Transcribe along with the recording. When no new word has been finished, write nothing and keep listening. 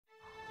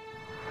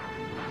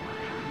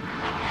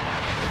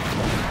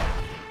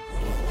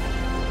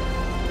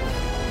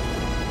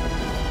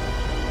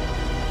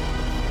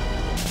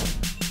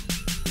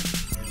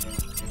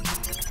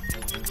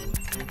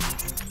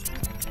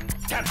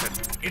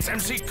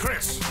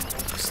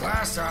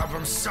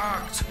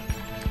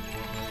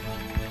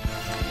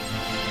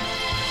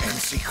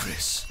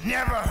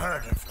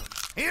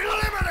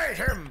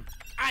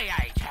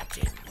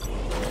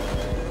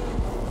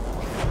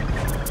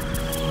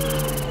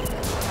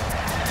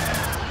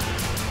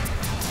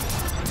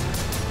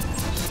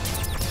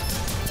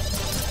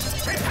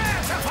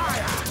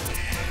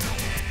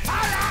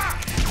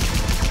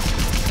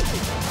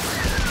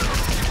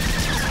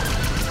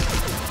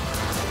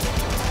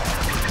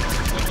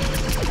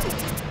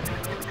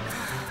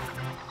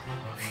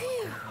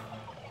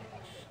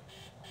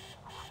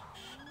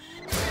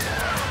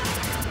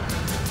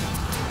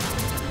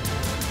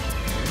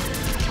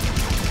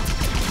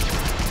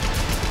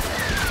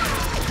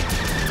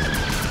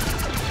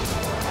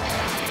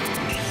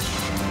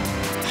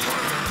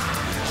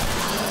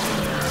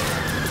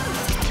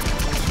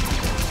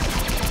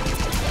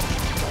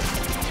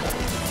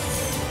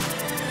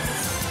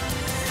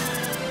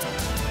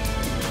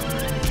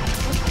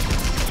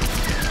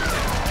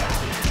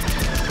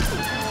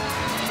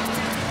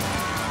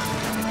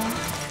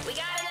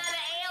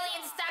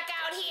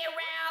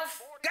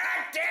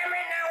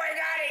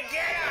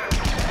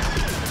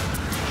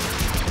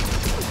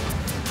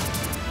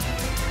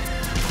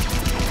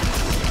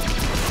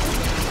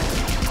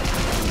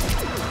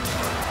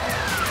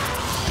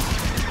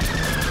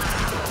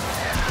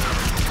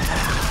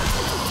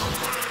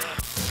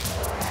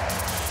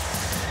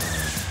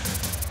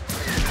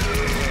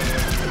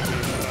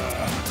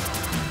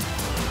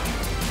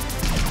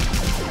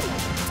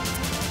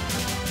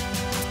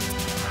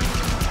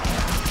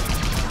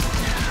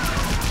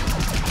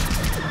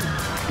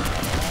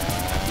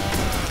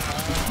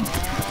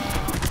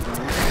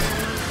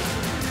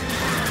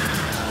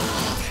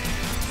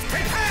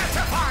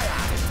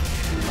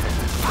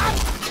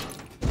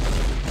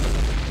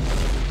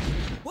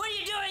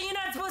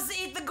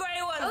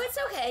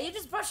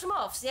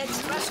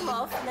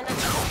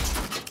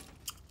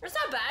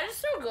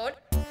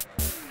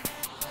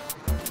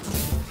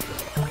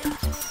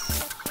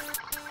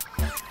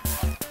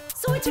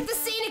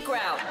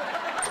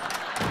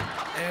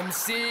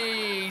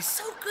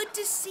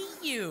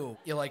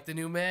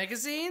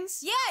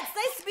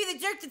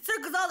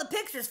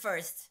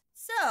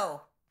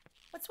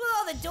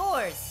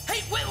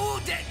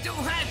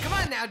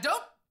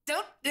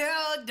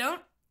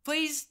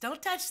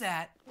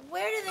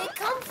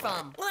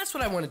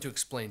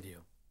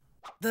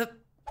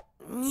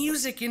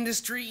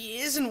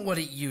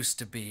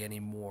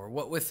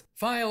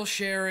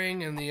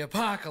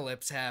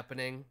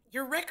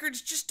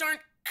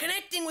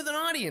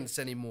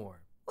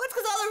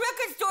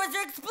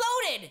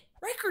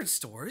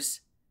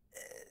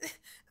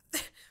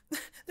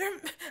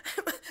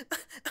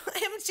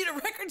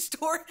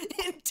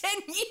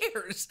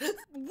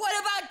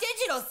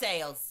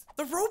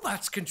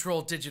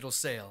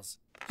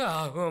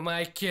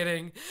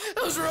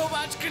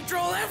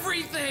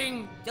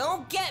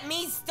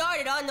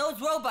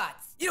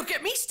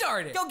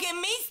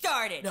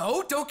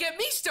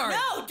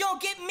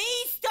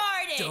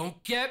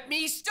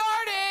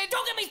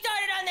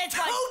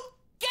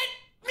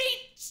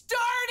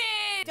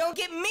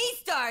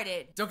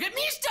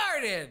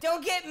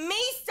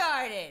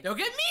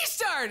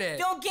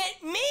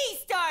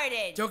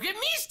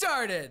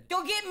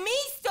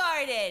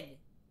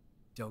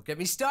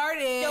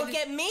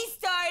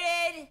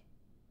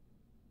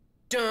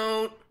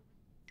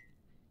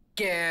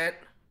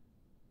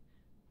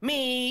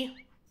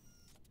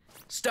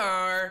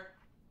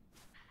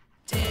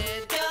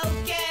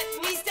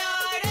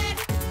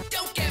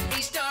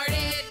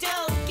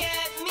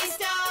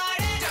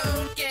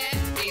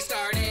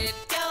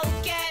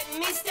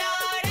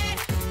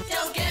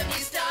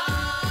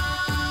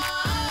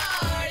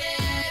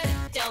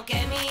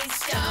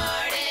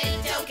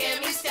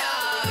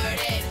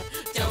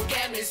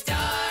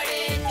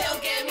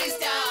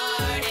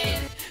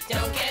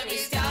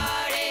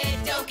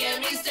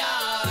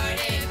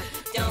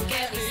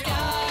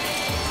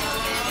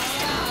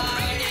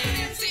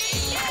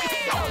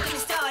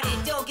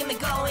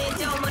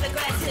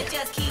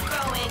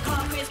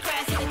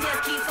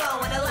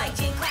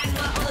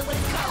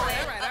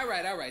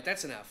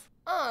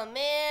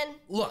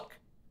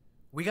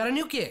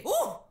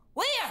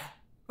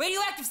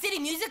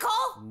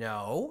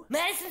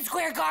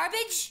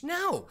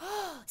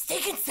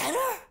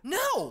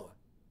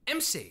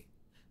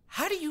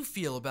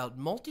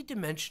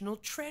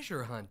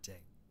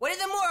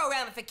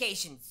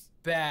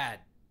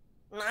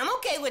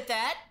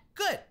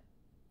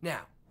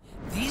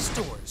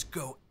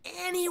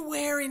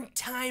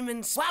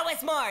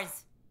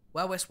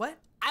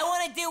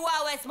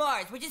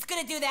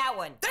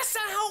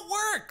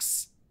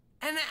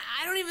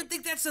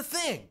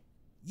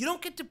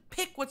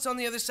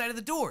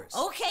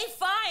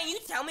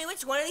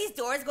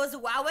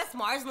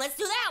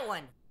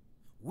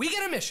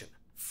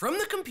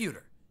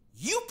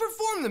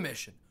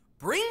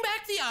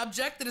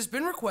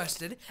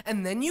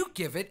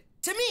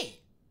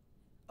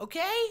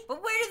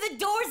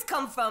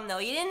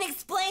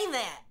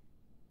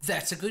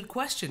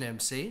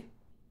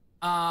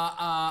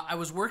I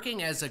was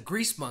working as a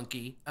grease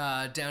monkey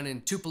down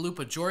in Tupelo,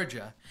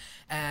 Georgia,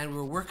 and we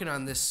were working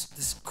on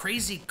this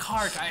crazy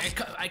cart.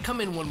 I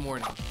come in one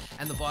morning,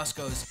 and the boss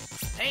goes,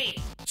 "Hey,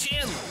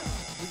 Chandler,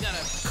 we got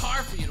a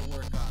car for you to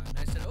work on." And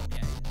I said,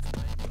 "Okay."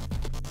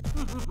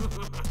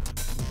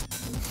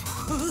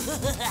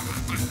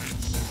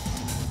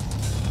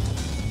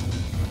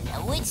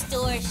 Now, which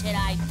door should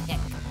I pick?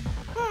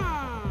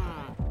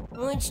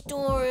 Which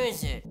door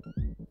is it?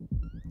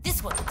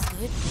 This one looks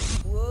good.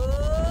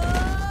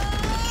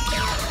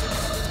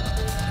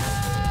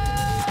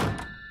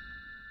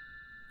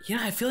 Yeah,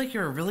 I feel like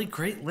you're a really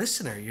great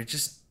listener. I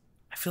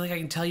feel like I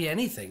can tell you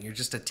anything. You're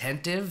just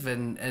attentive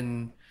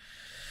and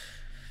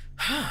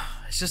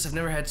it's just I've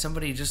never had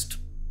somebody just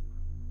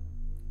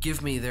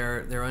give me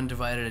their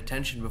undivided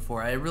attention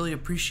before. I really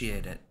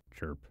appreciate it.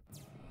 Chirp.